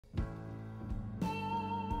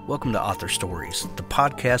Welcome to Author Stories, the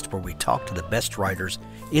podcast where we talk to the best writers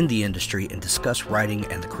in the industry and discuss writing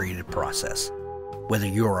and the creative process. Whether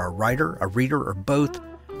you're a writer, a reader, or both,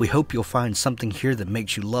 we hope you'll find something here that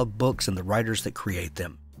makes you love books and the writers that create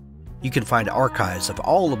them. You can find archives of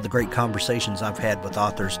all of the great conversations I've had with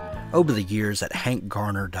authors over the years at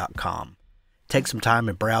hankgarner.com. Take some time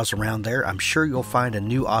and browse around there. I'm sure you'll find a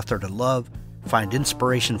new author to love, find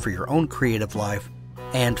inspiration for your own creative life,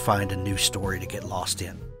 and find a new story to get lost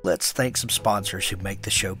in. Let's thank some sponsors who make the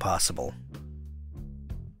show possible.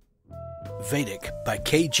 Vedic by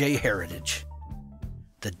K.J. Heritage.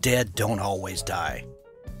 The dead don't always die.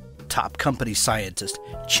 Top company scientist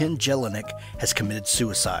Chin Jelinek has committed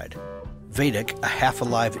suicide. Vedic, a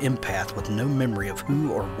half-alive empath with no memory of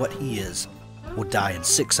who or what he is, will die in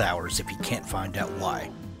 6 hours if he can't find out why,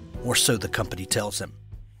 or so the company tells him,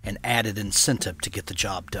 an added incentive to get the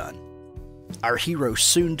job done. Our hero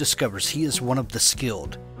soon discovers he is one of the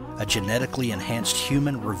skilled, a genetically enhanced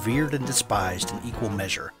human revered and despised in equal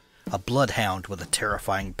measure, a bloodhound with a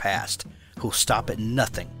terrifying past who'll stop at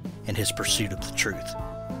nothing in his pursuit of the truth.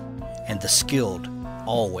 And the skilled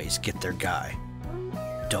always get their guy,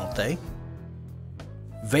 don't they?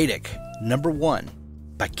 Vedic, number 1,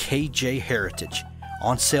 by K.J. Heritage,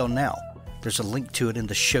 on sale now. There's a link to it in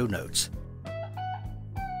the show notes.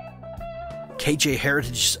 K.J.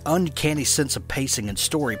 Heritage's uncanny sense of pacing and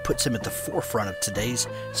story puts him at the forefront of today's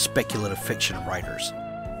speculative fiction writers.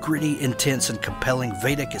 Gritty, intense, and compelling,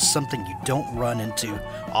 Vedic is something you don't run into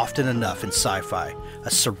often enough in sci-fi,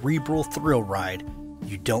 a cerebral thrill ride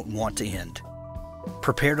you don't want to end.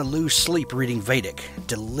 Prepare to lose sleep reading Vedic,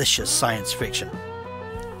 delicious science fiction.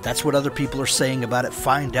 That's what other people are saying about it.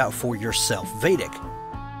 Find out for yourself. Vedic,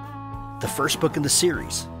 the first book in the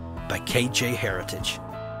series by K.J. Heritage.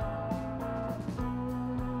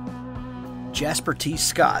 Jasper T.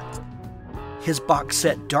 Scott. His box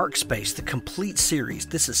set Dark Space, the complete series.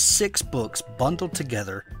 This is 6 books bundled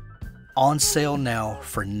together, on sale now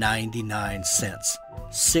for 99 cents.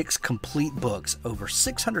 6 complete books, over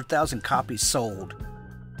 600,000 copies sold.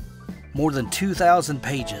 More than 2,000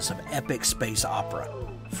 pages of epic space opera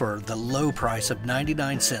for the low price of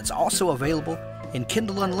 99 cents. Also available in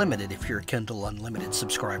Kindle Unlimited if you're a Kindle Unlimited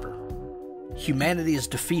subscriber. Humanity is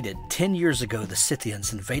defeated. 10 years ago, the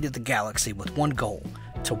Scythians invaded the galaxy with one goal: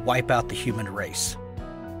 to wipe out the human race.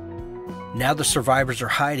 Now the survivors are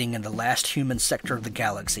hiding in the last human sector of the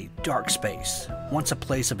galaxy, Dark Space, once a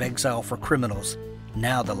place of exile for criminals,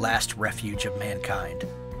 now the last refuge of mankind.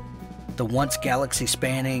 The once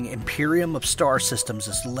galaxy-spanning Imperium of Star Systems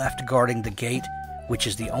is left guarding the gate, which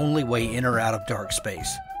is the only way in or out of Dark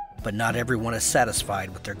Space, but not everyone is satisfied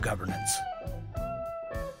with their governance.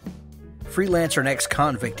 Freelancer and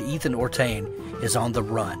ex-convict Ethan Ortain is on the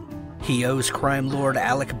run. He owes crime lord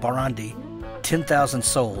Alec Barandi 10,000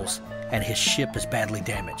 souls, and his ship is badly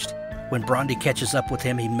damaged. When Barandi catches up with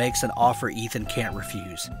him, he makes an offer Ethan can't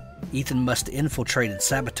refuse. Ethan must infiltrate and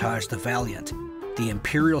sabotage the Valiant, the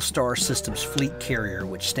Imperial Star Systems fleet carrier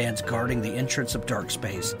which stands guarding the entrance of Dark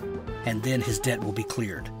Space, and then his debt will be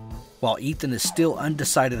cleared. While Ethan is still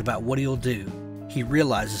undecided about what he'll do, he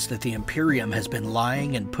realizes that the Imperium has been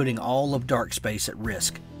lying and putting all of Dark Space at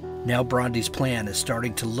risk. Now Brandi's plan is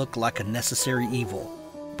starting to look like a necessary evil,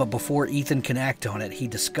 but before Ethan can act on it, he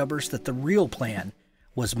discovers that the real plan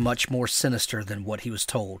was much more sinister than what he was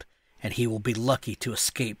told, and he will be lucky to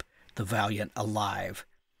escape the Valiant alive.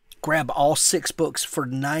 Grab all 6 books for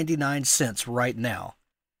 99 cents right now.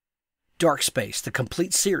 Dark Space, the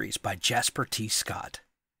complete series by Jasper T. Scott.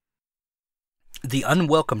 The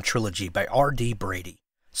Unwelcome Trilogy by R.D. Brady.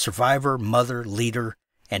 Survivor, Mother, Leader,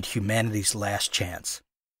 and Humanity's Last Chance.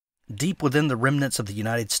 Deep within the remnants of the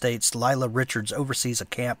United States, Lila Richards oversees a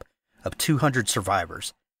camp of 200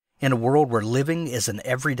 survivors. In a world where living is an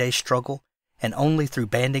everyday struggle, and only through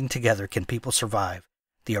banding together can people survive,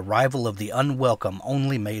 the arrival of the unwelcome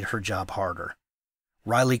only made her job harder.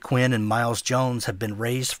 Riley Quinn and Miles Jones have been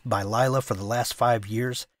raised by Lila for the last 5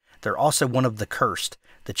 years. They're also one of the cursed,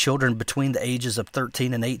 the children between the ages of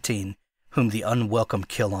 13 and 18, whom the unwelcome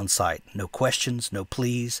kill on sight. No questions, no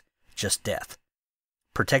pleas, just death.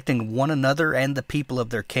 Protecting one another and the people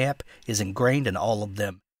of their camp is ingrained in all of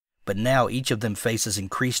them, but now each of them faces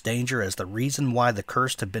increased danger as the reason why the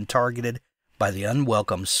cursed have been targeted by the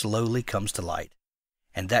unwelcome slowly comes to light,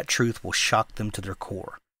 and that truth will shock them to their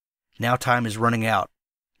core. Now time is running out,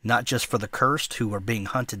 not just for the cursed who are being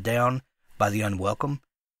hunted down by the unwelcome,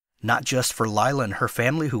 not just for Lila and her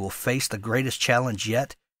family who will face the greatest challenge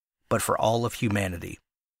yet, but for all of humanity.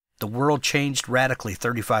 The world changed radically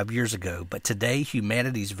 35 years ago, but today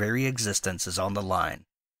humanity's very existence is on the line,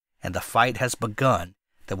 and the fight has begun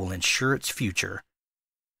that will ensure its future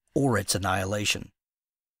or its annihilation.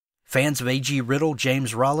 Fans of A.G. Riddle,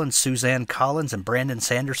 James Rollins, Suzanne Collins, and Brandon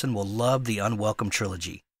Sanderson will love the Unwelcome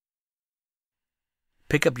Trilogy.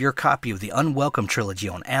 Pick up your copy of the Unwelcome Trilogy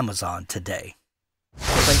on Amazon today.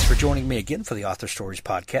 Well, thanks for joining me again for the Author Stories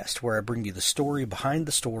podcast, where I bring you the story behind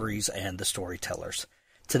the stories and the storytellers.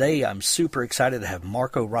 Today, I'm super excited to have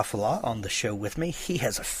Marco Rafalà on the show with me. He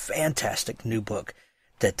has a fantastic new book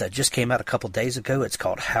that just came out a couple days ago. It's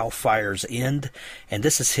called How Fires End, and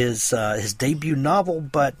this is his debut novel,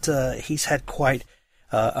 but he's had quite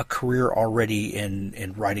a career already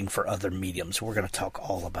in writing for other mediums. We're going to talk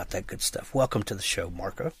all about that good stuff. Welcome to the show,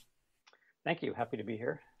 Marco. Thank you. Happy to be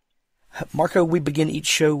here. Marco, we begin each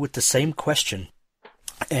show with the same question,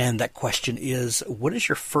 and that question is, what is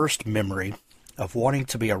your first memory of wanting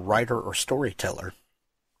to be a writer or storyteller?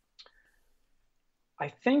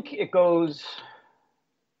 I think it goes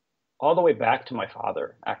all the way back to my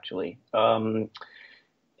father, actually.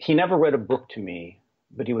 He never read a book to me,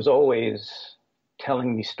 but he was always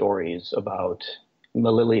telling me stories about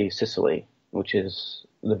Melilli, Sicily, which is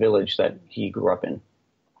the village that he grew up in.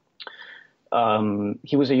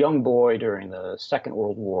 He was a young boy during the Second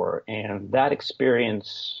World War, and that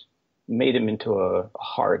experience made him into a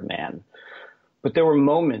hard man. But there were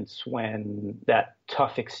moments when that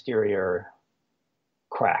tough exterior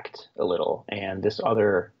cracked a little, and this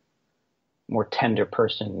other more tender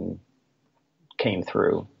person came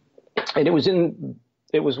through. And it was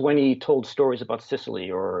when he told stories about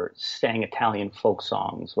Sicily or sang Italian folk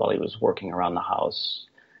songs while he was working around the house.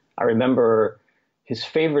 I remember his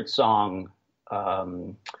favorite song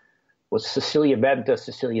was Sicilia Bella,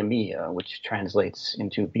 Sicilia Mia, which translates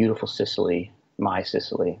into Beautiful Sicily, My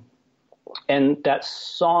Sicily. And that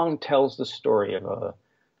song tells the story of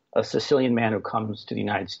a Sicilian man who comes to the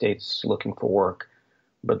United States looking for work,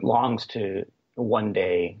 but longs to one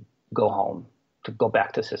day go home, to go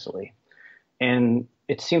back to Sicily. And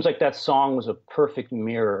it seems like that song was a perfect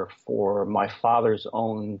mirror for my father's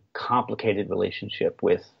own complicated relationship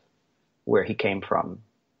with where he came from.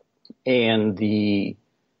 And the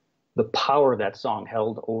power that song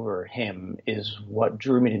held over him is what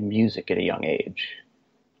drew me to music at a young age.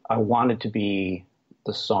 I wanted to be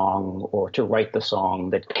the song, or to write the song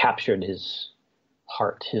that captured his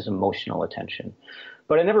heart, his emotional attention.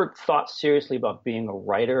 But I never thought seriously about being a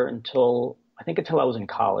writer until I was in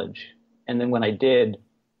college. And then when I did,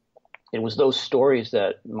 it was those stories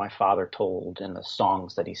that my father told and the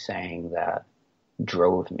songs that he sang that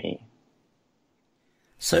drove me.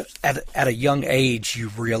 So at a young age, you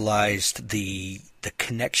realized the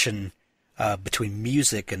connection between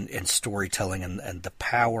music and storytelling and the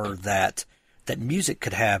power that music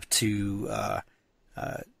could have to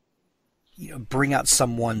bring out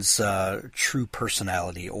someone's true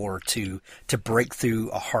personality, or to break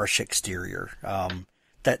through a harsh exterior.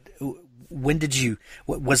 When did you?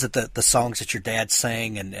 Was it the songs that your dad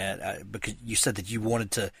sang, and because you said that you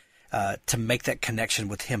wanted to make that connection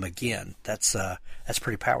with him again? That's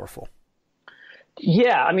pretty powerful.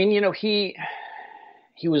 Yeah, I mean, he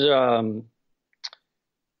was a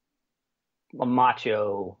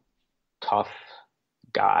macho, tough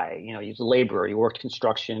guy. He was a laborer. He worked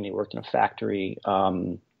construction. He worked in a factory.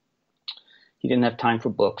 He didn't have time for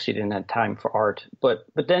books. He didn't have time for art. But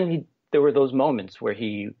then there were those moments where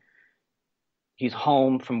he's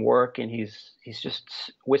home from work and he's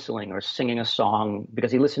just whistling or singing a song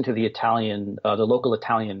because he listened to the local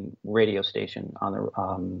Italian radio station on the.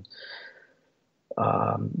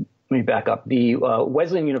 Let me back up. The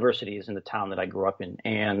Wesleyan University is in the town that I grew up in,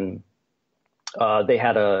 and they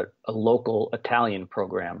had a local Italian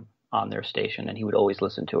program on their station, and he would always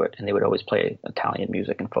listen to it, and they would always play Italian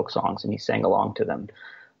music and folk songs, and he sang along to them.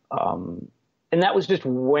 And that was just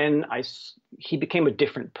when he became a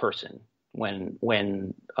different person when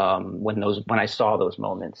I saw those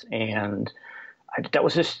moments, and it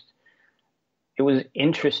was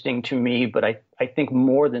interesting to me. But I think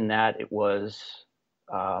more than that, it was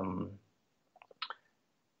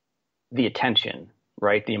the attention,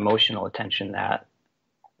 right? The emotional attention that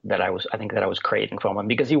I was craving from him,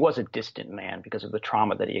 because he was a distant man because of the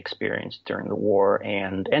trauma that he experienced during the war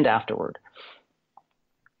and afterward.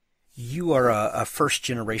 You are a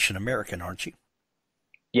first-generation American, aren't you?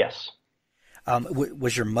 Yes.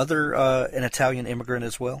 Was your mother an Italian immigrant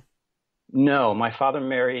as well? No, my father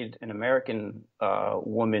married an American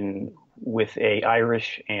woman with a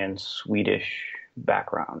Irish and Swedish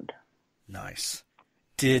background. Nice.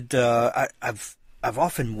 I've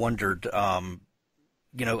often wondered,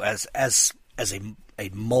 as a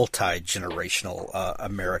multi-generational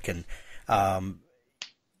American,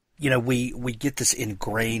 we get this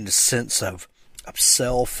ingrained sense of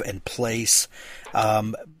self and place.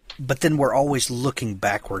 but then we're always looking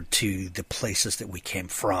backward to the places that we came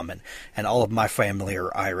from, and all of my family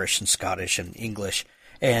are Irish and Scottish and English,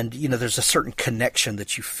 and there's a certain connection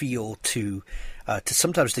that you feel to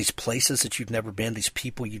sometimes these places that you've never been, these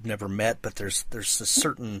people you've never met, but there's a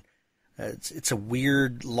certain it's a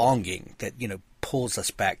weird longing that pulls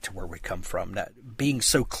us back to where we come from. That being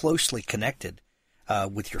so closely connected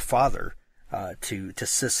with your father to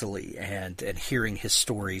Sicily and hearing his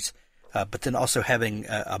stories. But then also having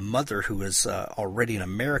a mother who is already an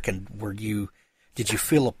American, did you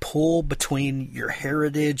feel a pull between your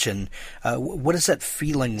heritage, and what is that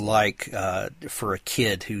feeling like for a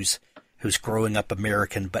kid who's growing up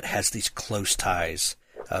American but has these close ties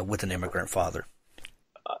with an immigrant father?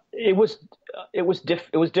 It was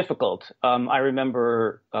difficult. I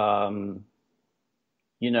remember,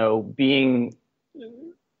 being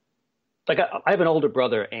like I have an older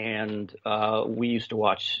brother, and we used to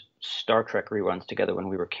watch Star Trek reruns together when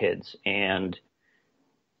we were kids, and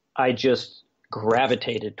I just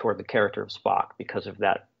gravitated toward the character of Spock because of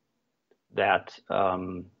that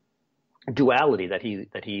duality that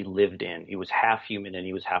he lived in. He was half human and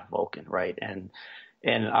he was half Vulcan, right? And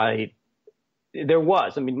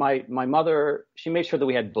my mother, she made sure that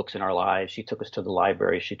we had books in our lives. She took us to the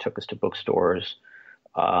library. She took us to bookstores.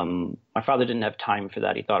 My father didn't have time for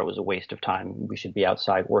that. He thought it was a waste of time. We should be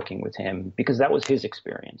outside working with him because that was his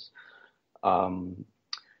experience. And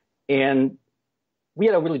we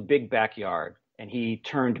had a really big backyard, and he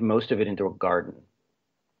turned most of it into a garden.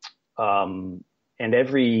 And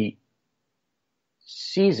every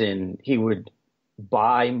season he would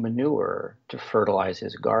buy manure to fertilize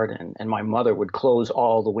his garden, and my mother would close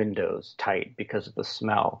all the windows tight because of the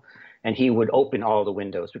smell, and he would open all the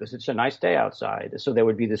windows because it's a nice day outside. So there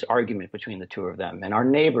would be this argument between the two of them, and our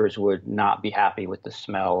neighbors would not be happy with the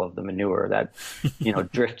smell of the manure that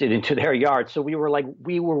drifted into their yard. So we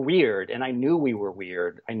were weird, and I knew we were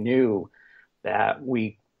weird. I knew that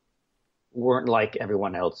we weren't like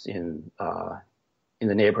everyone else in the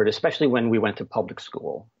neighborhood, especially when we went to public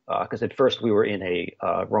school. Because at first we were in a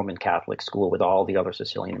Roman Catholic school with all the other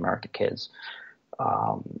Sicilian American kids.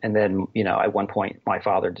 And then, at one point, my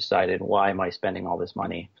father decided, why am I spending all this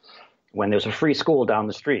money when there's a free school down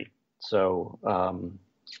the street? So,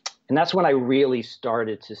 and that's when I really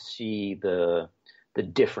started to see the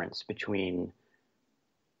difference between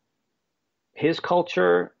his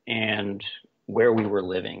culture and where we were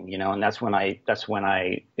living, and that's when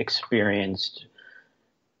I experienced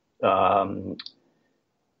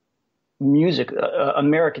music,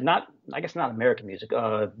 American, not American music,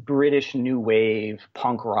 British new wave,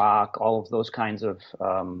 punk rock, all of those kinds of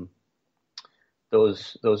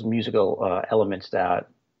those musical elements that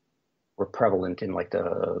were prevalent in like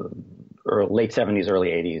the late 70s, early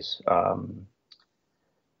 80s.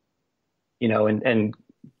 And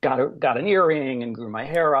got an earring and grew my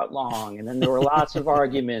hair out long, and then there were lots of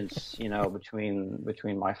arguments,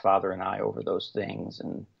 between my father and I over those things,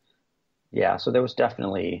 and yeah, so there was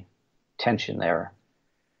definitely tension there.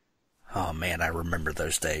 Oh man, I remember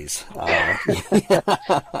those days. I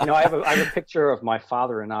have a picture of my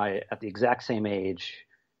father and I at the exact same age,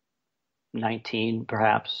 19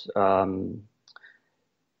 perhaps,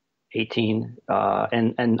 18,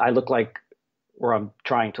 and I look like, or I'm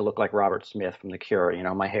trying to look like Robert Smith from The Cure.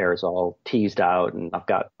 My hair is all teased out, and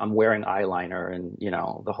I'm wearing eyeliner, and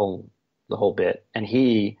the whole bit. And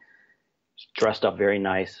he dressed up very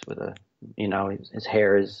nice with his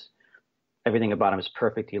hair is, everything about him is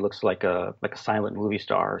perfect. He looks like a silent movie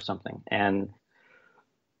star or something. And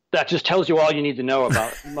that just tells you all you need to know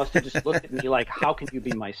about. He must have just looked at me like, how can you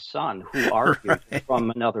be my son? Who are you? Right. From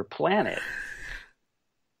another planet?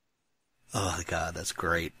 Oh God, that's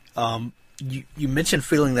great. You mentioned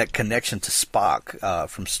feeling that connection to Spock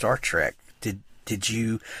from Star Trek.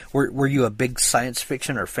 Were you a big science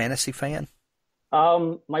fiction or fantasy fan?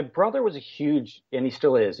 My brother was and he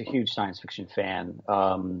still is, a huge science fiction fan.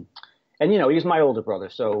 And he's my older brother,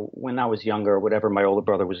 so when I was younger, whatever my older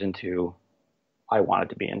brother was into, I wanted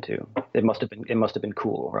to be into. It must have been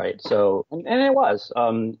cool, right? So, and it was.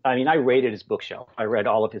 I raided his bookshelf. I read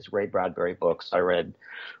all of his Ray Bradbury books. I read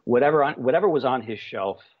whatever was on his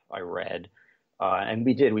shelf. I read, and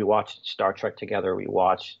we watched Star Trek together. We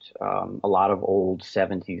watched a lot of old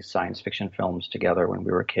 70s science fiction films together when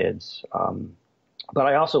we were kids. But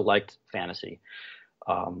I also liked fantasy.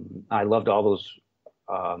 I loved all those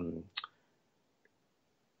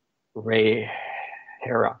Ray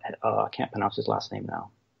Harry, I can't pronounce his last name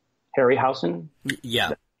now. Harryhausen?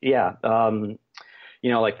 Yeah. Yeah.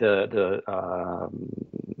 Like the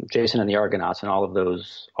Jason and the Argonauts and all of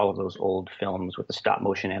those old films with the stop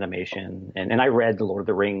motion animation. And I read The Lord of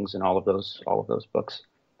the Rings and all of those books.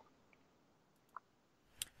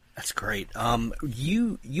 That's great.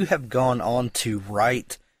 You have gone on to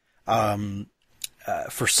write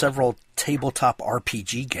for several tabletop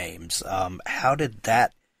RPG games. How did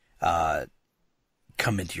that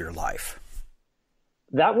come into your life?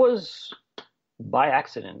 That was by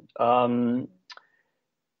accident. I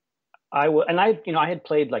had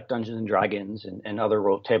played like Dungeons and Dragons and other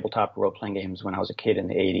tabletop role playing games when I was a kid in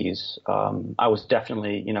the 80s. I was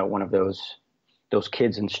definitely, one of those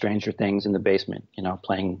kids in Stranger Things in the basement,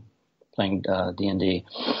 playing D&D,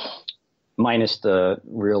 minus the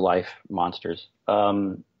real life monsters.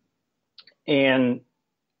 And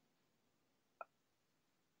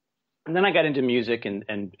then I got into music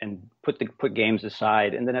and put games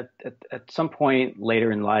aside. And then at some point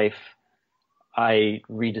later in life, I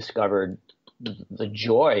rediscovered the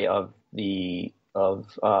joy of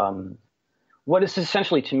what is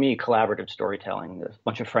essentially to me collaborative storytelling. A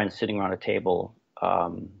bunch of friends sitting around a table,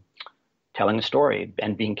 telling a story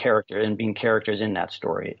and being characters in that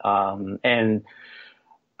story. And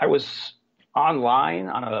I was online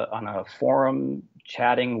on a forum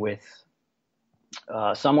chatting with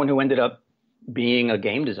someone who ended up being a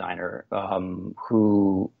game designer,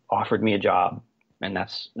 who offered me a job. And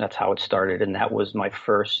that's how it started. And that was my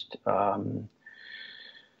first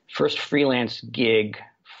freelance gig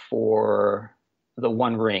for the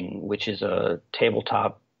One Ring, which is a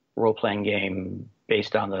tabletop role-playing game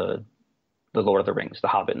based on the Lord of the Rings, The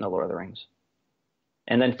Hobbit and the Lord of the Rings.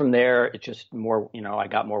 And then from there, it just more, I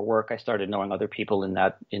got more work. I started knowing other people in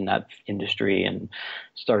that industry and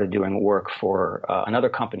started doing work for another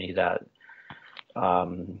company that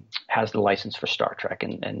has the license for Star Trek,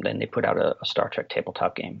 and then they put out a Star Trek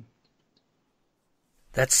tabletop game.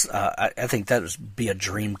 That's I think that would be a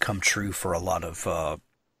dream come true for a lot of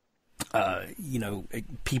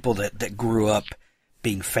people that grew up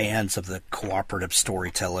being fans of the cooperative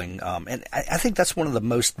storytelling, and I think that's one of the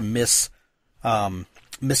most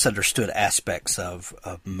misunderstood aspects of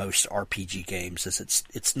most RPG games. Is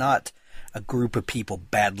it's not a group of people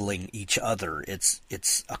battling each other. It's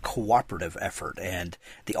a cooperative effort, and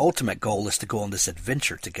the ultimate goal is to go on this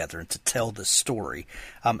adventure together and to tell this story.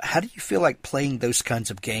 How do you feel like playing those kinds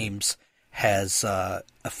of games has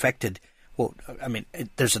affected? Well, I mean,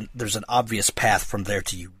 there's an obvious path from there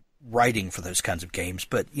to you writing for those kinds of games,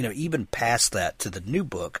 but even past that to the new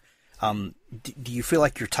book, do you feel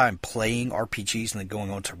like your time playing RPGs and then going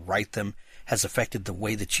on to write them has affected the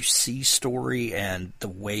way that you see story and the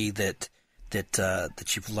way that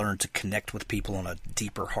you've learned to connect with people on a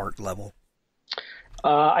deeper heart level?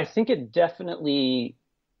 I think it definitely,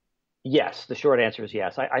 yes. The short answer is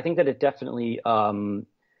yes. I think that it definitely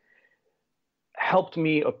helped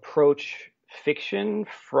me approach fiction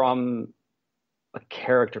from a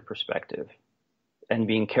character perspective and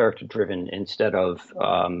being character driven instead of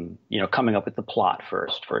coming up with the plot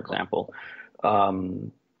first, for example.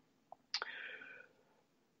 So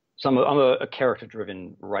I'm a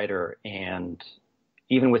character-driven writer, and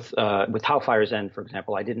even with How Fires End, for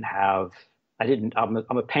example, I'm a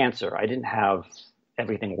pantser. I didn't have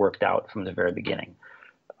everything worked out from the very beginning.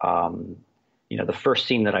 The first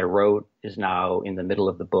scene that I wrote is now in the middle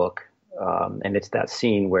of the book, and it's that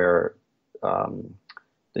scene where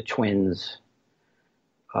the twins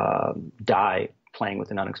die playing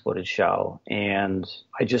with an unexploded shell, and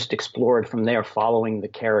I just explored from there, following the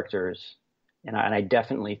characters. And I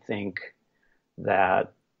definitely think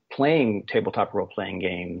that playing tabletop role-playing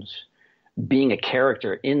games, being a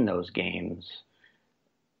character in those games,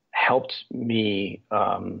 helped me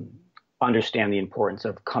understand the importance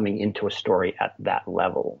of coming into a story at that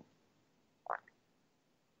level.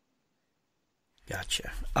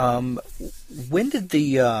 Gotcha. When did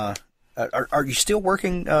the are you still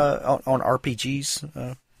working on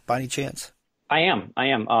RPGs by any chance? I am.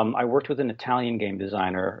 I worked with an Italian game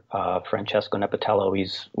designer, Francesco Nepatello.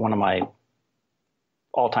 He's one of my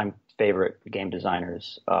all-time favorite game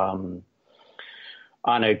designers. On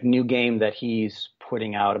a new game that he's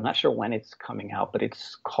putting out. I'm not sure when it's coming out, but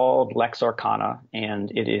it's called Lex Arcana, and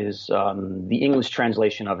it is the English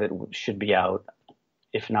translation of it should be out,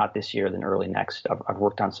 if not this year, then early next. I've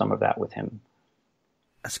worked on some of that with him.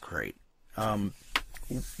 That's great.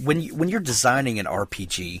 When you're designing an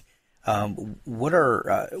RPG, what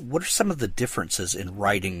are some of the differences in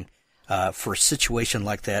writing for a situation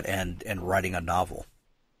like that and writing a novel?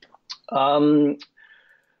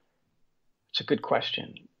 It's a good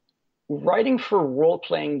question. Writing for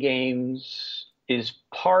role-playing games is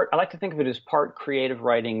I like to think of it as part creative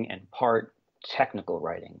writing and part technical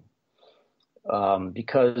writing,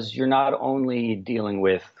 because you're not only dealing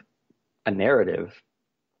with a narrative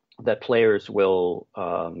that players will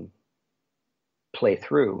play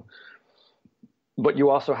through, but you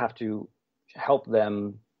also have to help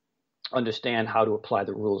them understand how to apply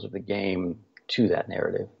the rules of the game to that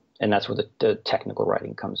narrative. And that's where the technical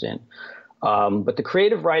writing comes in. But the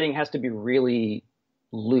creative writing has to be really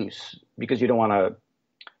loose, because you want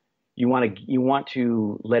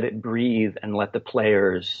to let it breathe and let the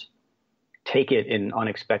players take it in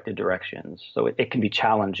unexpected directions. So it can be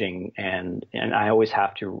challenging, and I always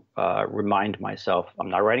have to remind myself, I'm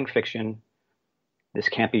not writing fiction. This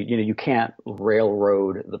can't be, you can't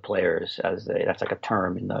railroad the players, that's like a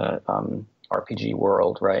term in the RPG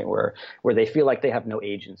world, right? Where they feel like they have no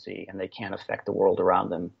agency and they can't affect the world around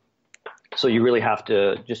them. So you really have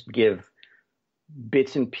to just give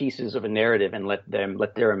bits and pieces of a narrative and let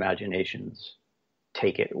their imaginations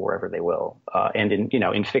take it wherever they will. And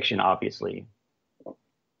in fiction, obviously,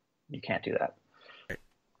 you can't do that.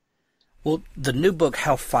 Well, the new book,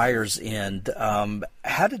 How Fires End,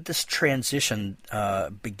 how did this transition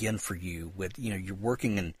begin for you? With you're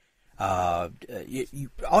working in, you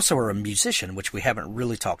also are a musician, which we haven't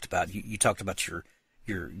really talked about. You talked about your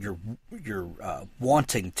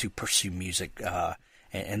wanting to pursue music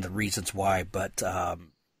and the reasons why. But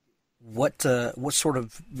what sort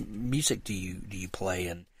of music do you play,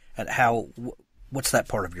 and what's that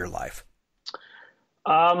part of your life?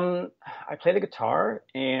 I play the guitar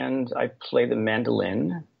and I play the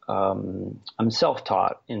mandolin. I'm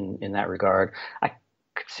self-taught in that regard. I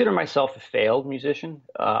consider myself a failed musician.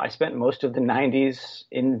 I spent most of the 90s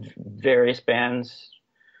in various bands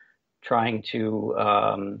trying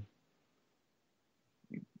to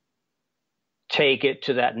take it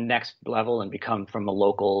to that next level and become from a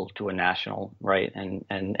local to a national, right? And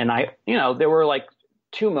I, there were like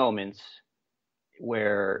two moments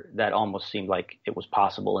where that almost seemed like it was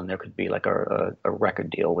possible and there could be like a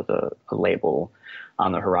record deal with a label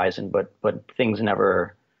on the horizon, but things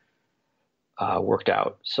never worked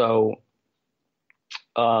out. So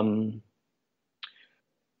I'm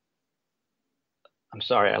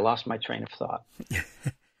sorry, I lost my train of thought.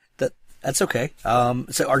 That's okay.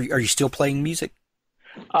 So are you still playing music?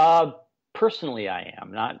 Personally, I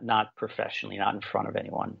am, not professionally, not in front of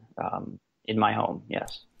anyone. In my home,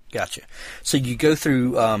 yes. Gotcha. So you go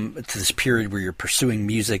through to this period where you're pursuing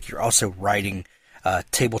music. You're also writing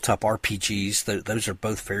tabletop RPGs. Those are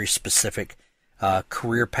both very specific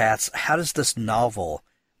career paths. How does this novel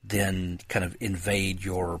then kind of invade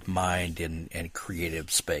your mind and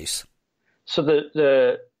creative space? So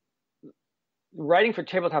the writing for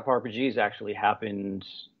tabletop RPGs actually happened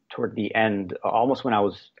toward the end, almost when I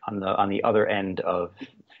was on the other end of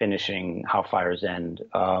finishing How Fires End.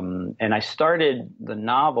 And I started the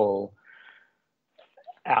novel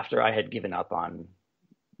after I had given up on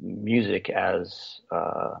music as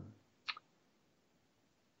a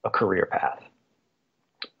career path.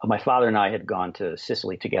 My father and I had gone to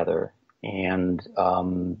Sicily together, and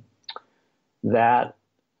that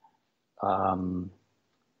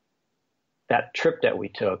trip that we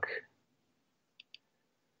took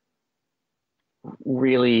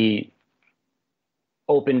really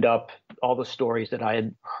opened up all the stories that I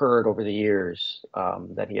had heard over the years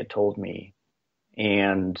that he had told me.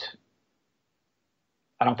 And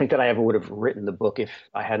I don't think that I ever would have written the book if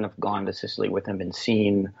I hadn't have gone to Sicily with him and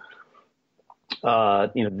seen,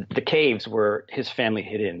 the caves where his family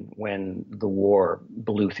hid in when the war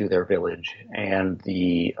blew through their village, and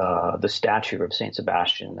the statue of Saint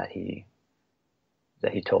Sebastian that he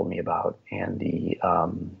told me about, and the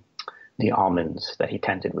almonds that he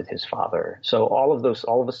tended with his father. So all of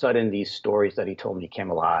a sudden, these stories that he told me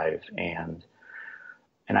came alive, and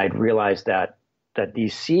I'd realized that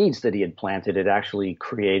these seeds that he had planted had actually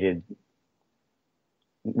created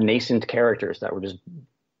nascent characters that were just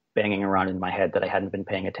banging around in my head that I hadn't been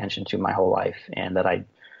paying attention to my whole life, and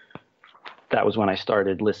that was when I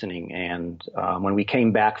started listening. And when we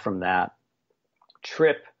came back from that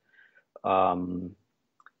trip,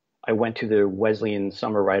 I went to the Wesleyan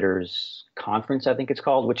Summer Writers Conference, I think it's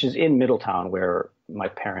called, which is in Middletown, where my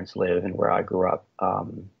parents live and where I grew up.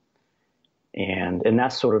 And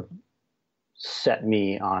that sort of set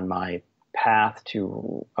me on my path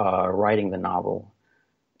to writing the novel.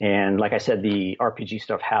 And like I said, the RPG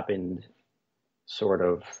stuff happened sort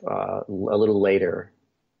of a little later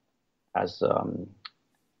as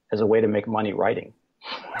a way to make money writing.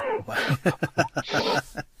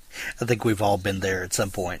 I think we've all been there at some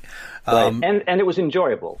point. Right. And it was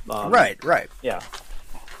enjoyable. Right. Yeah.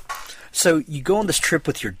 So you go on this trip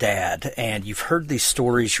with your dad, and you've heard these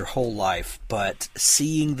stories your whole life, but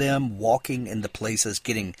seeing them, walking in the places,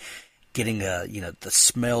 getting the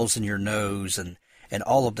smells in your nose and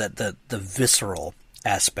all of that, the visceral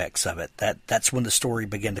aspects of it, that's when the story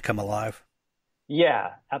began to come alive?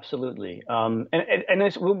 Yeah, absolutely.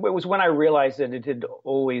 It was when I realized that it had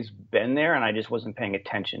always been there, and I just wasn't paying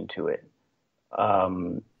attention to it.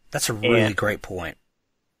 Um, That's a and really great point.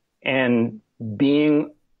 and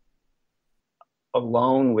being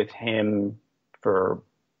alone with him for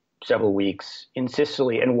several weeks in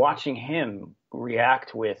Sicily and watching him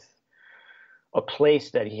react with a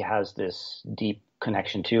place that he has this deep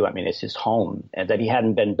connection to. I mean, it's his home and that he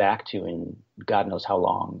hadn't been back to in God knows how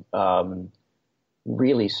long.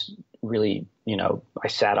 Really, really, I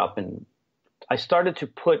sat up and I started to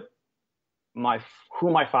put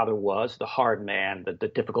who my father was, the hard man, the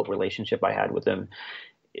difficult relationship I had with him,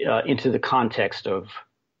 into the context of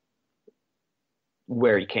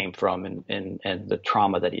where he came from and the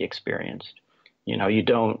trauma that he experienced.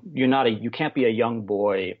 You can't be a young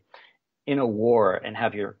boy in a war and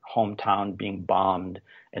have your hometown being bombed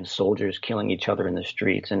and soldiers killing each other in the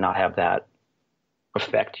streets and not have that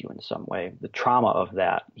affect you in some way. The trauma of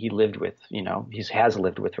that he lived with, he has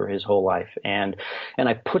lived with for his whole life. And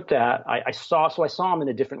I put that, I saw him in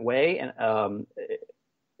a different way, and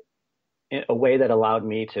in a way that allowed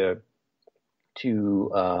me to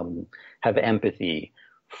have empathy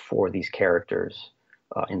for these characters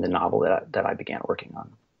in the novel that I began working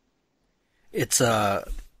on. It's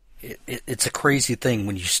it's a crazy thing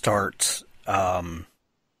when you start.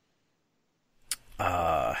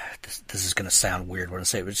 This is going to sound weird when I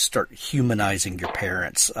say it, but start humanizing your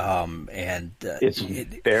parents. It's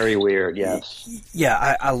very weird. Yes.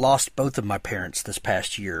 Yeah, I lost both of my parents this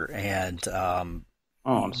past year, and oh,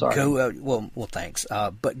 I'm sorry. Well, thanks.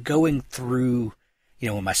 But going through,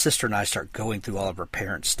 when my sister and I start going through all of our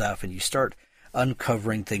parents' stuff, and you start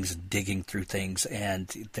uncovering things and digging through things,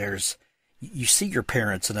 and you see your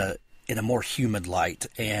parents in a more human light,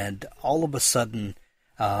 and all of a sudden,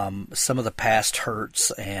 some of the past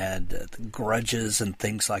hurts and grudges and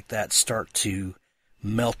things like that start to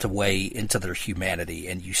melt away into their humanity,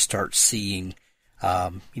 and you start seeing,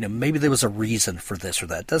 maybe there was a reason for this or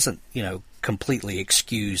that. It doesn't, completely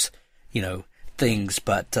excuse, things,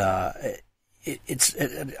 but our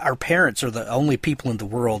parents are the only people in the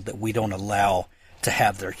world that we don't allow to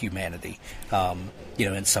have their humanity,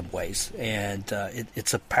 in some ways. And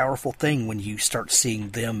it's a powerful thing when you start seeing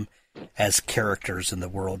them as characters in the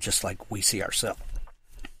world, just like we see ourselves.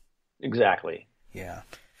 Exactly. Yeah.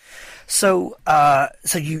 So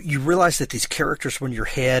you realized that these characters were in your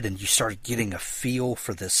head, and you started getting a feel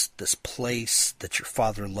for this place that your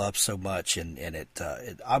father loved so much, and it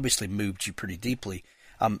obviously moved you pretty deeply.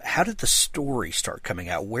 How did the story start coming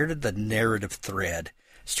out? Where did the narrative thread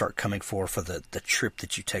start coming for the trip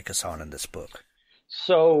that you take us on in this book?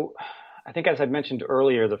 So I think, as I mentioned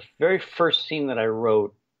earlier, the very first scene that I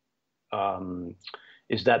wrote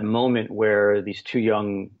is that moment where these two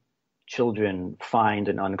young children find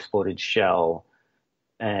an unexploded shell,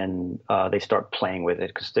 and they start playing with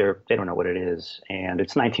it because they don't know what it is. And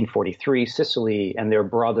it's 1943 Sicily, and their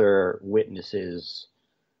brother witnesses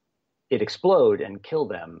it explode and kill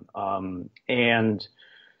them. And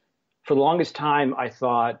for the longest time, I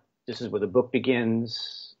thought, this is where the book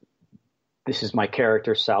begins. This is my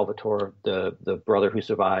character, Salvatore, the brother who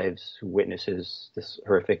survives, who witnesses this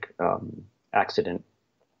horrific accident.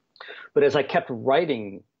 But as I kept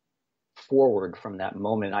writing forward from that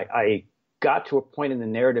moment, I got to a point in the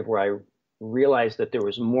narrative where I realized that there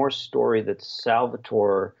was more story that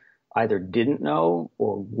Salvatore either didn't know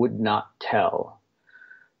or would not tell.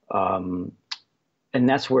 And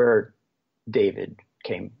that's where David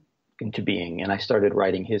came into being, and I started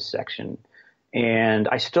writing his section. And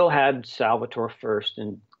I still had Salvatore first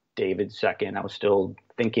and David second. I was still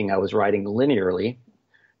thinking I was writing linearly.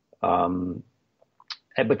 But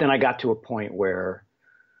then I got to a point where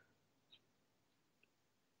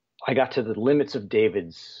I got to the limits of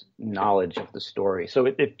David's knowledge of the story. So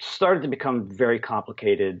it started to become very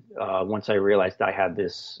complicated once I realized I had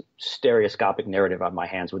this stereoscopic narrative on my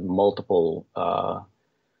hands with multiple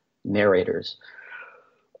narrators.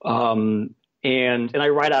 And I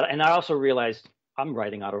write out, and I also realized I'm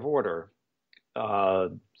writing out of order.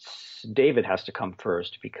 David has to come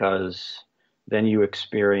first, because then you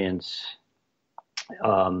experience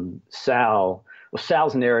Sal. Well,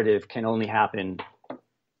 Sal's narrative can only happen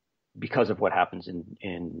because of what happens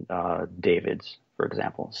in David's, for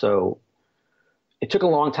example. So it took a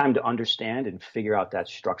long time to understand and figure out that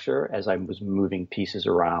structure as I was moving pieces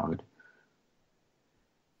around.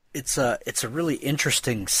 It's a really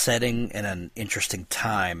interesting setting and an interesting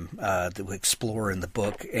time that we explore in the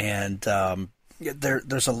book, and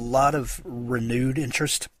there's a lot of renewed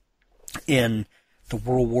interest in the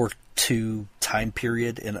World War II time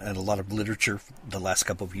period in a lot of literature the last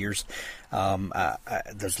couple of years.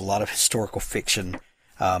 There's a lot of historical fiction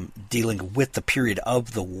dealing with the period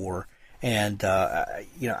of the war. And,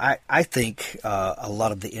 I think a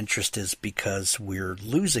lot of the interest is because we're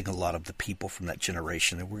losing a lot of the people from that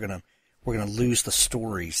generation, and we're gonna lose the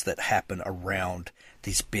stories that happen around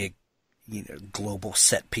these big, global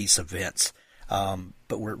set piece events.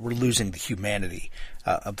 But we're losing the humanity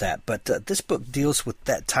of that. But this book deals with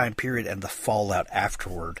that time period and the fallout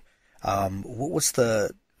afterward. What was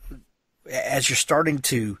as you're starting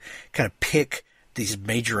to kind of pick these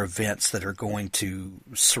major events that are going to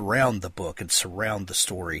surround the book and surround the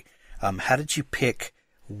story, how did you pick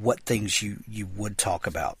what things you would talk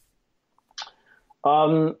about?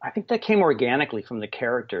 I think that came organically from the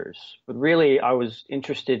characters, but really I was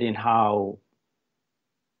interested in how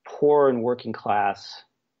poor and working class,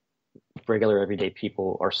 regular everyday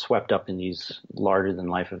people are swept up in these larger than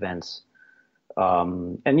life events.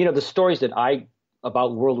 And the stories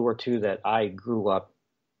about World War II that I grew up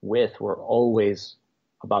with were always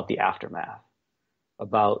about the aftermath,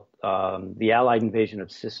 about the Allied invasion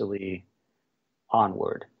of Sicily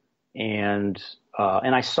onward. And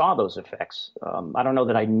I saw those effects. I don't know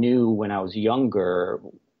that I knew when I was younger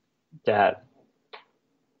that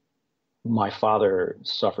my father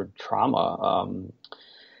suffered trauma.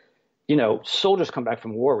 Soldiers come back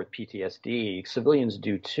from war with PTSD. Civilians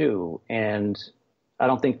do too. And I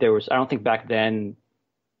don't think back then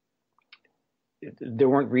there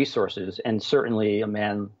weren't resources. And certainly a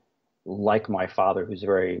man like my father, who's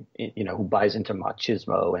very, who buys into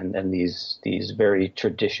machismo and these very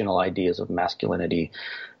traditional ideas of masculinity,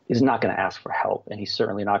 is not going to ask for help. And he's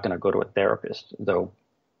certainly not going to go to a therapist, though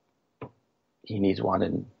he needs one,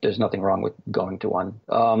 and there's nothing wrong with going to one.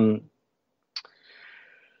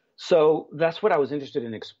 So that's what I was interested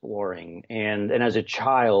in exploring. And as a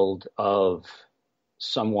child of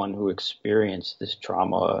someone who experienced this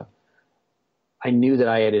trauma, I knew that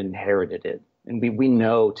I had inherited it. And we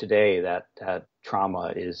know today that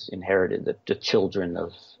trauma is inherited, that the children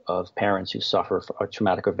of parents who suffer a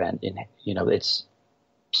traumatic event, it's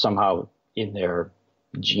somehow in their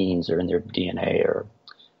genes or in their DNA.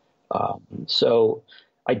 So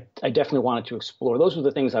I definitely wanted to explore. Those were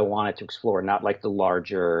the things I wanted to explore, not like the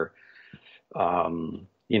larger,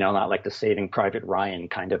 not like the Saving Private Ryan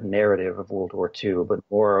kind of narrative of World War II, but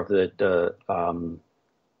more of the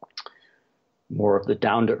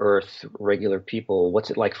down to earth regular people. What's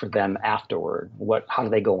it like for them afterward? How do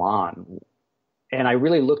they go on? And I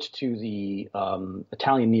really looked to the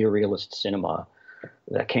Italian neorealist cinema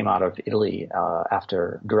that came out of Italy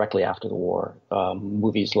directly after the war.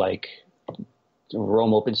 Movies like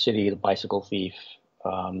Rome Open City, The Bicycle Thief,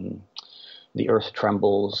 The Earth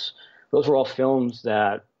Trembles. Those were all films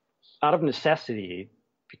that, out of necessity,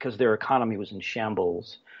 because their economy was in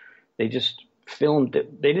shambles, they just filmed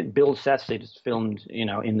it. They didn't build sets. They just filmed,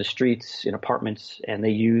 in the streets, in apartments, and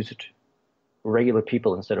they used regular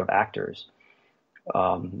people instead of actors.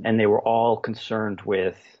 And they were all concerned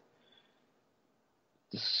with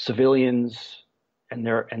civilians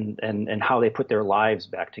and how they put their lives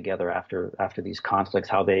back together after these conflicts,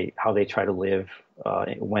 how they try to live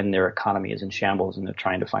when their economy is in shambles and they're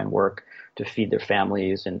trying to find work to feed their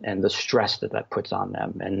families, and the stress that puts on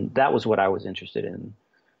them. And that was what I was interested in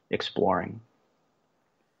exploring.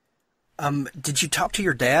 Did you talk to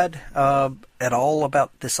your dad at all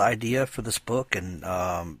about this idea for this book, and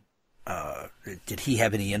did he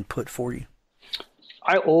have any input for you?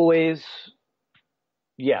 I always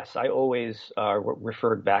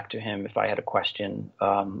referred back to him if I had a question.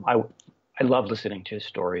 I love listening to his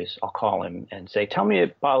stories. I'll call him and say, "Tell me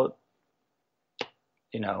about,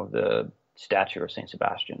 the statue of Saint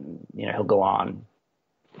Sebastian." He'll go on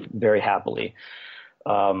very happily.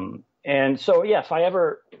 And so, yeah, if I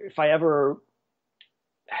ever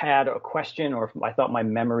had a question, or if I thought my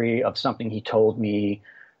memory of something he told me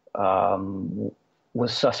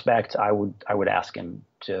was suspect, I would ask him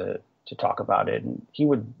to talk about it. And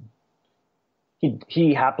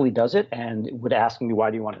he happily does it, and would ask me, "Why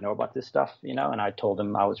do you want to know about this stuff?" And I told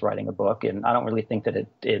him I was writing a book, and I don't really think that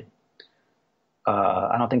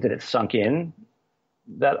I don't think that it sunk in.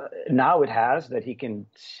 That now it has, that he can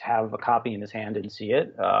have a copy in his hand and see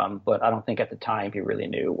it, but I don't think at the time he really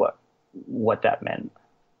knew what that meant.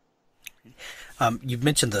 You've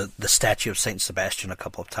mentioned the statue of Saint Sebastian a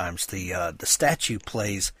couple of times. The statue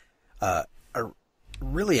plays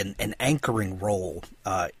really an anchoring role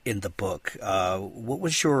in the book. What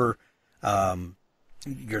was your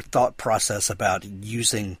thought process about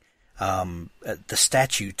using the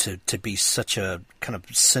statue to be such a kind of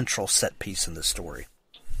central set piece in the story?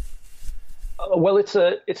 Well, it's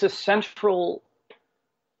a central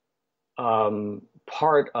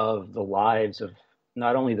part of the lives of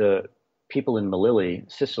not only the people in Melilli,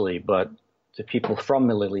 Sicily, but the people from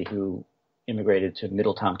Melilli who immigrated to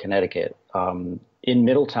Middletown, Connecticut. In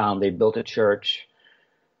Middletown, they built a church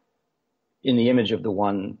in the image of the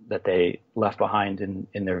one that they left behind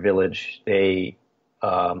in their village. They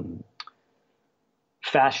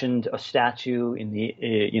fashioned a statue in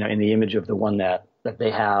the image of the one that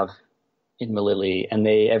they have in Melilli, and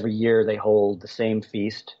every year they hold the same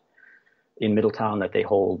feast in Middletown that they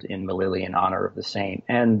hold in Melilli in honor of the saint.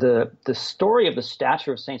 And the story of the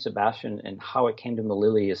statue of Saint Sebastian and how it came to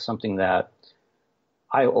Melilli is something that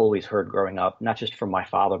I always heard growing up, not just from my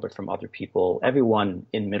father, but from other people. Everyone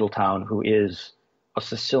in Middletown who is a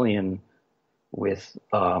Sicilian with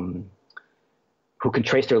who can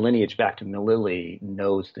trace their lineage back to Melilli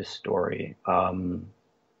knows this story.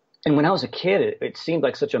 And when I was a kid, it seemed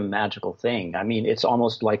like such a magical thing. I mean, it's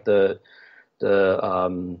almost like the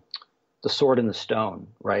sword in the stone,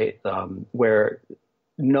 right? Where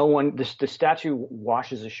no one, the statue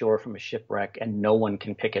washes ashore from a shipwreck and no one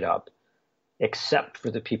can pick it up except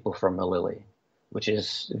for the people from Melilli, which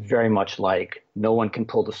is very much like no one can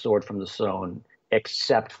pull the sword from the stone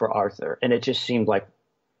except for Arthur. And it just seemed like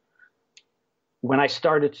when I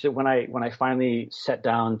finally sat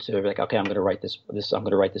down to like, okay, I'm going to write this, I'm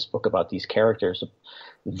going to write this book about these characters,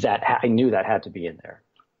 that I knew that had to be in there.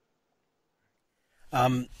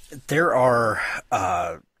 There are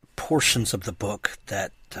portions of the book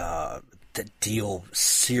that deal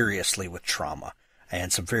seriously with trauma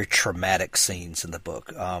and some very traumatic scenes in the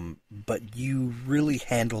book. But you really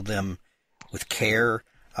handle them with care,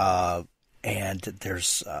 and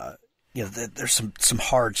there's there's some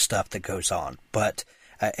hard stuff that goes on. But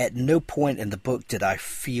at no point in the book did I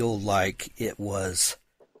feel like it was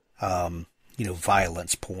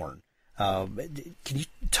violence porn. Can you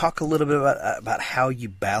talk a little bit about how you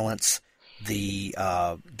balance the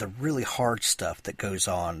really hard stuff that goes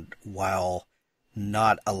on while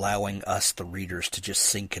not allowing us, the readers, to just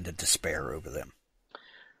sink into despair over them?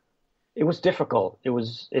 It was difficult.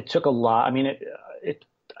 It took a lot. I mean, it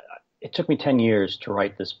took me 10 years to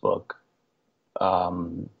write this book,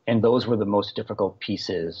 and those were the most difficult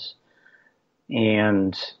pieces.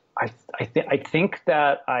 And I think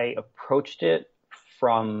that I approached it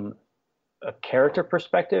from a character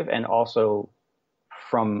perspective and also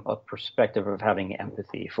from a perspective of having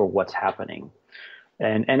empathy for what's happening,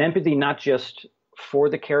 and empathy not just for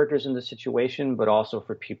the characters in the situation, but also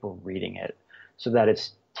for people reading it, so that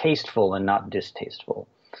it's tasteful and not distasteful,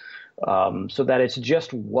 so that it's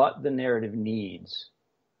just what the narrative needs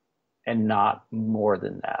and not more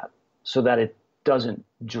than that, so that it doesn't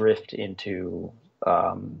drift into,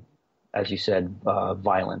 as you said,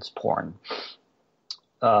 violence porn.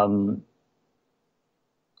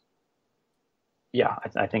 Yeah,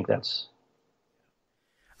 I think that's...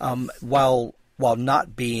 While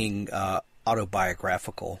not being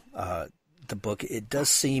autobiographical, the book, it does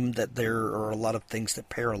seem that there are a lot of things that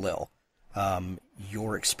parallel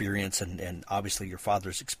your experience and obviously your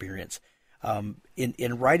father's experience.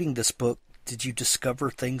 In writing this book, did you discover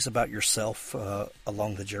things about yourself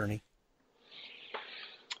along the journey?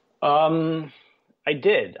 I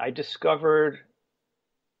did. I discovered...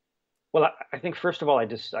 Well, I think first of all,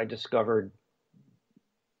 I discovered,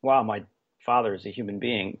 wow, my father is a human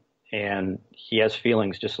being, and he has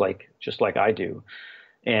feelings just like I do,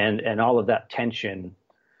 and all of that tension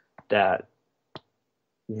that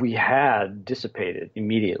we had dissipated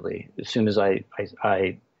immediately as soon as I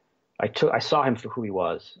saw him for who he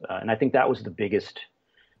was, and I think that was the biggest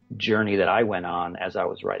journey that I went on as I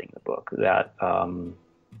was writing the book. That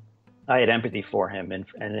I had empathy for him,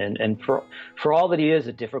 and for all that he is,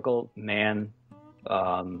 a difficult man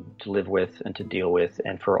to live with and to deal with,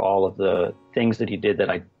 and for all of the things that he did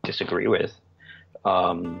that I disagree with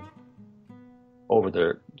over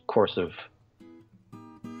the course of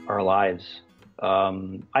our lives. I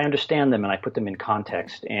understand them and I put them in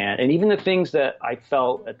context, and even the things that I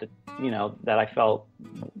felt that I felt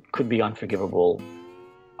could be unforgivable,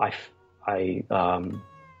 I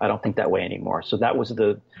don't think that way anymore. So that was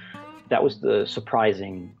the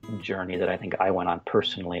surprising journey that I think I went on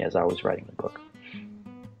personally as I was writing the book.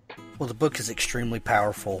 Well, the book is extremely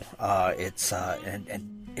powerful. It's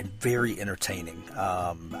and very entertaining.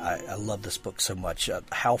 I love this book so much.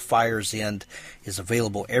 How Fires End is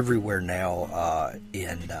available everywhere now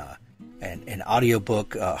in an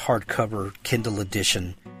audiobook, hardcover, Kindle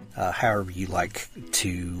edition, however you like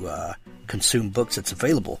to consume books, it's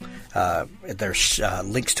available. There's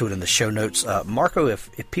links to it in the show notes. Marco, if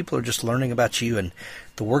people are just learning about you and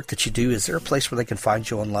the work that you do, is there a place where they can find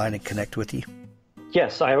you online and connect with you?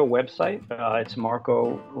 Yes, I have a website. It's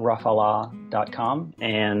marcorafalà.com,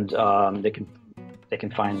 and they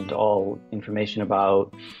can find all information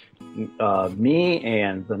about me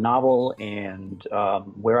and the novel and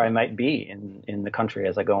where I might be in the country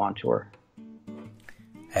as I go on tour.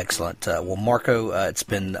 Excellent. Well, Marco, it's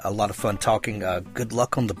been a lot of fun talking. Good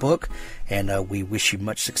luck on the book, and we wish you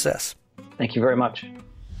much success. Thank you very much.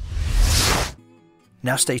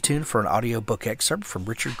 Now stay tuned for an audiobook excerpt from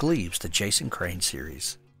Richard Gleaves' The Jason Crane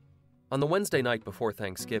series. On the Wednesday night before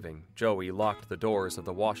Thanksgiving, Joey locked the doors of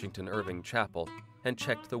the Washington Irving Chapel and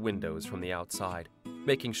checked the windows from the outside,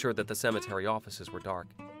 making sure that the cemetery offices were dark.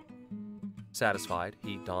 Satisfied,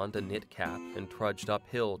 he donned a knit cap and trudged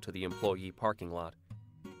uphill to the employee parking lot.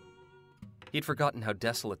 He'd forgotten how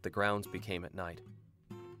desolate the grounds became at night.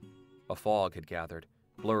 A fog had gathered,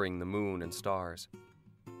 blurring the moon and stars.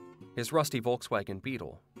 His rusty Volkswagen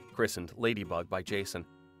Beetle, christened Ladybug by Jason,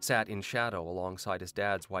 sat in shadow alongside his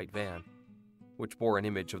dad's white van, which bore an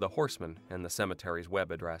image of the horseman and the cemetery's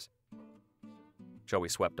web address. Joey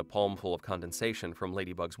swept a palmful of condensation from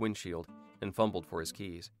Ladybug's windshield and fumbled for his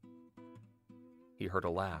keys. He heard a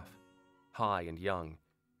laugh, high and young.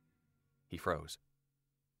 He froze.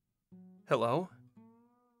 "Hello?"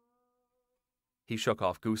 He shook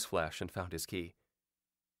off goose flesh and found his key.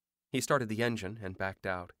 He started the engine and backed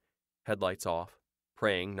out, headlights off,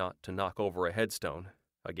 praying not to knock over a headstone,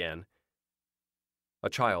 again. A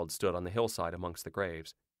child stood on the hillside amongst the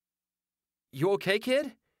graves. "You okay,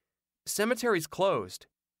 kid? Cemetery's closed."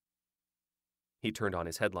 He turned on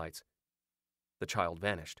his headlights. The child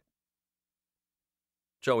vanished.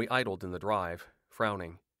 Joey idled in the drive,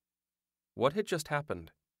 frowning. What had just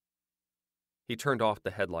happened? He turned off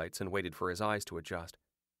the headlights and waited for his eyes to adjust.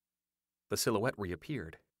 The silhouette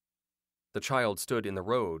reappeared. The child stood in the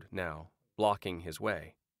road now, blocking his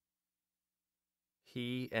way.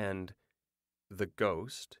 He and the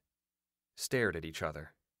ghost stared at each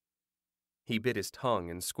other. He bit his tongue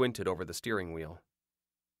and squinted over the steering wheel.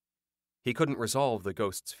 He couldn't resolve the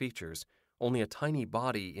ghost's features, only a tiny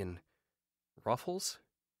body in ruffles?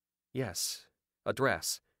 Yes, a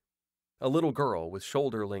dress. A little girl with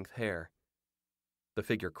shoulder-length hair. The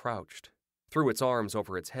figure crouched, threw its arms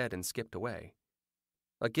over its head and skipped away.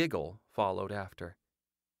 A giggle followed after.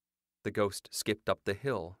 The ghost skipped up the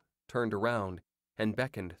hill, turned around, and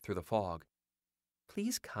beckoned through the fog.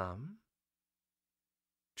 "Please come."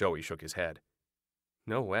 Joey shook his head.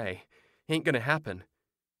 No way. Ain't gonna happen.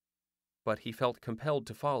 But he felt compelled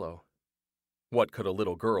to follow. What could a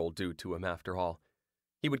little girl do to him after all?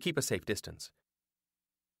 He would keep a safe distance.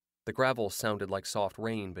 The gravel sounded like soft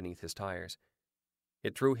rain beneath his tires.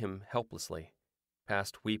 It drew him helplessly,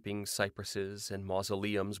 past weeping cypresses and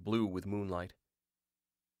mausoleums blue with moonlight.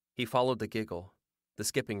 He followed the giggle, the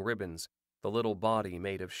skipping ribbons, the little body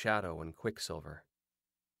made of shadow and quicksilver.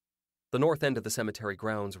 The north end of the cemetery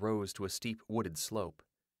grounds rose to a steep wooded slope.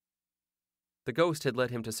 The ghost had led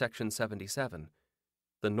him to Section 77,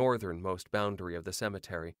 the northernmost boundary of the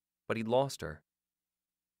cemetery, but he'd lost her.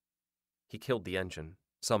 He killed the engine,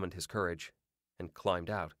 summoned his courage, and climbed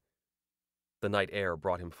out. The night air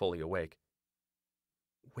brought him fully awake.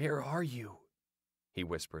 "Where are you?" he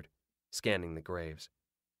whispered, scanning the graves.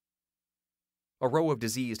 A row of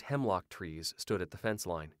diseased hemlock trees stood at the fence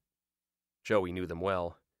line. Joey knew them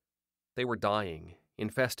well. They were dying,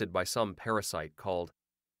 infested by some parasite called,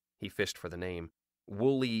 he fished for the name,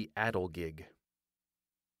 woolly adelgig.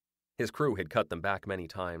 His crew had cut them back many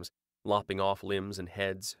times, lopping off limbs and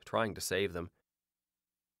heads, trying to save them.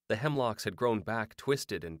 The hemlocks had grown back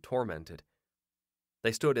twisted and tormented.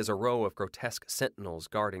 They stood as a row of grotesque sentinels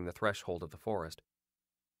guarding the threshold of the forest.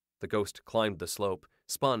 The ghost climbed the slope,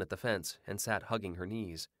 spun at the fence, and sat hugging her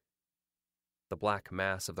knees. The black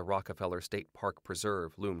mass of the Rockefeller State Park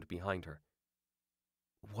Preserve loomed behind her.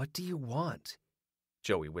 "What do you want?"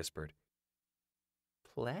 Joey whispered.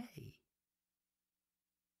 "Play."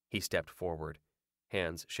 He stepped forward,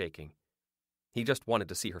 hands shaking. He just wanted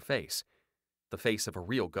to see her face, the face of a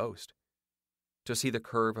real ghost. To see the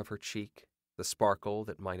curve of her cheek, the sparkle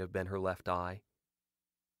that might have been her left eye.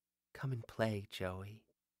 "Come and play, Joey."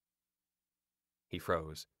 He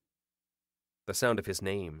froze. The sound of his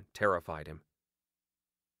name terrified him.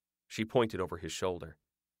 She pointed over his shoulder.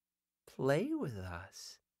 "Play with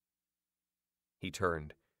us." He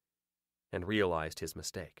turned and realized his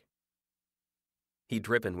mistake. He'd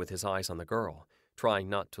driven with his eyes on the girl, trying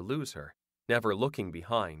not to lose her, never looking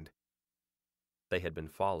behind. They had been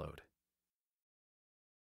followed.